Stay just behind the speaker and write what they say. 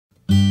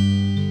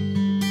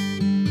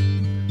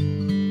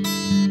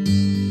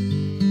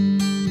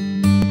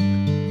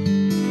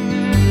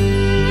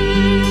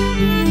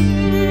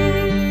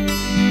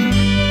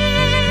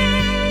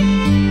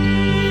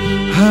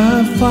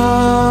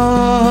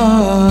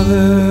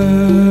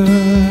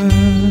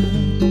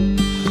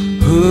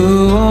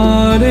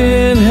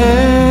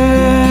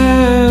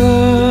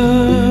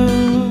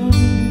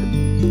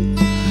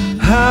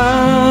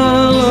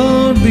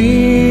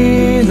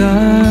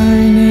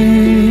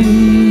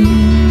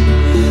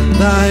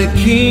Thy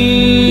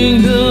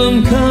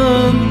kingdom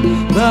come,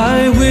 thy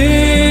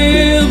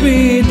will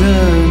be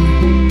done,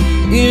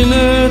 in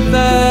earth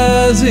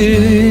as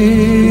it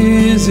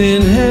is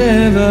in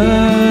heaven.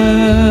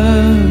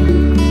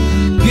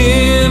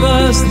 Give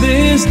us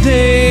this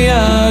day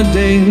our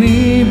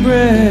daily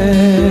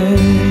bread,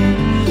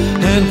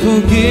 and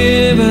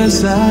forgive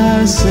us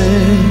our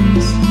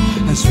sins,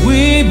 as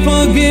we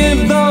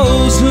forgive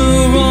those who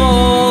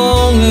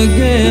wrong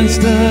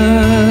against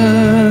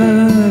us.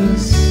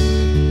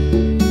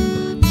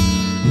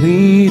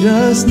 Lead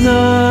us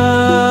not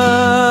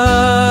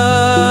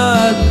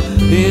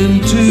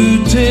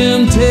into temptation,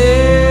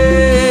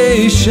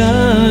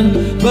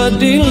 but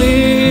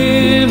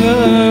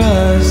deliver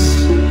us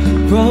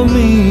from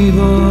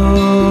evil.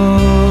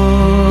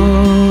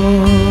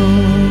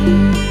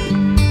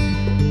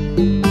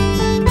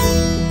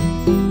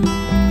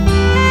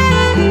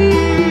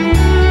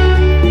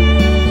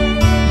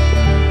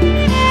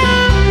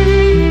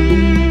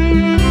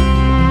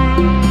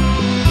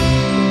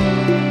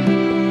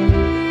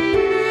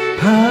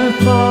 Our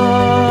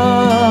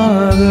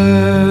Father,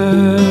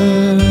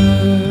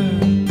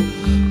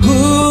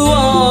 who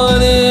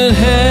art in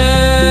heaven,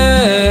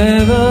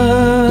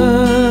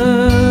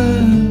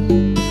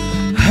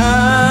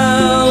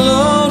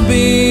 hallowed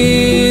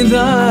be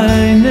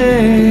thy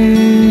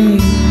name.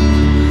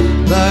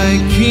 Thy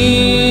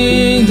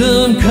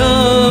kingdom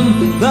come,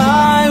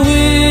 thy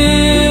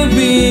will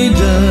be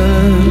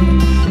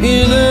done,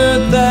 in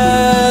earth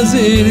as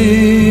it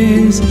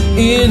is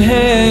in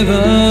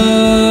heaven.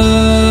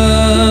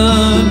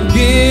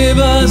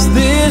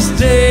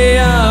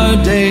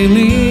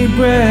 Daily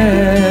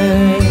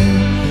bread,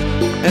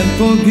 and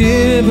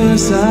forgive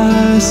us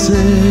our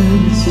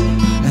sins,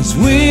 as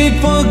we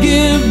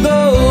forgive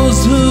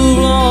those who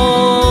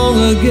wrong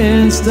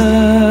against us.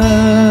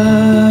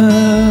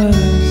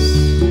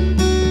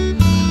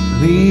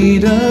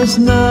 Lead us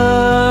not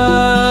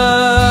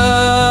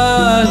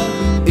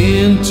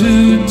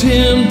into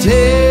temptation,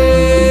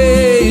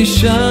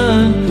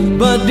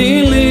 but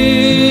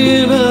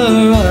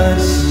deliver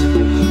us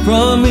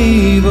from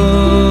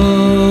evil.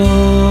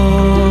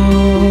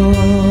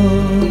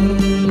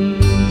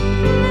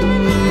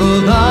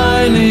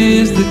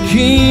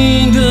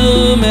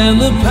 Kingdom and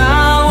the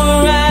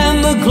power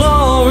and the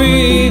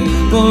glory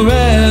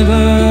forever.